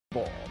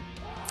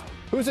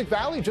Hoosic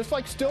Valley, just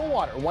like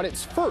Stillwater, won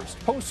its first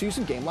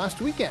postseason game last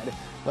weekend,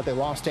 but they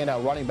lost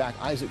standout running back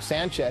Isaac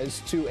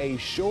Sanchez to a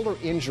shoulder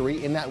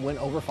injury in that win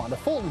over Fonda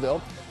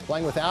Fultonville.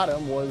 Playing without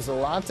him was a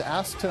lot to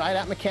ask tonight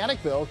at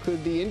Mechanicville.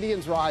 Could the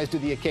Indians rise to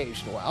the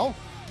occasion? Well,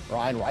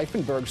 Ryan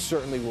Reifenberg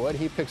certainly would.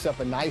 He picks up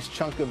a nice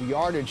chunk of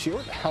yardage here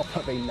with the help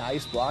of a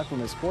nice block from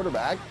his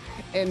quarterback.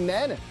 And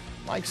then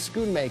Mike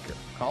Schoonmaker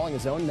calling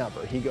his own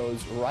number. He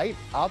goes right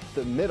up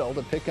the middle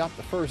to pick up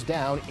the first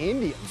down.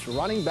 Indians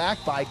running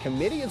back by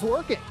committee is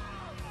working.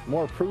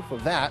 More proof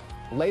of that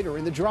later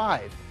in the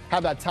drive. How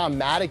about Tom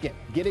Madigan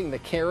getting the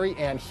carry,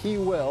 and he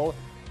will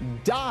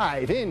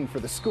dive in for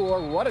the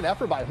score. What an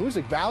effort by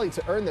Hoosic Valley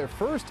to earn their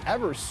first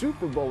ever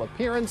Super Bowl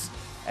appearance,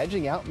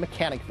 edging out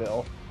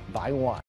Mechanicville by 1.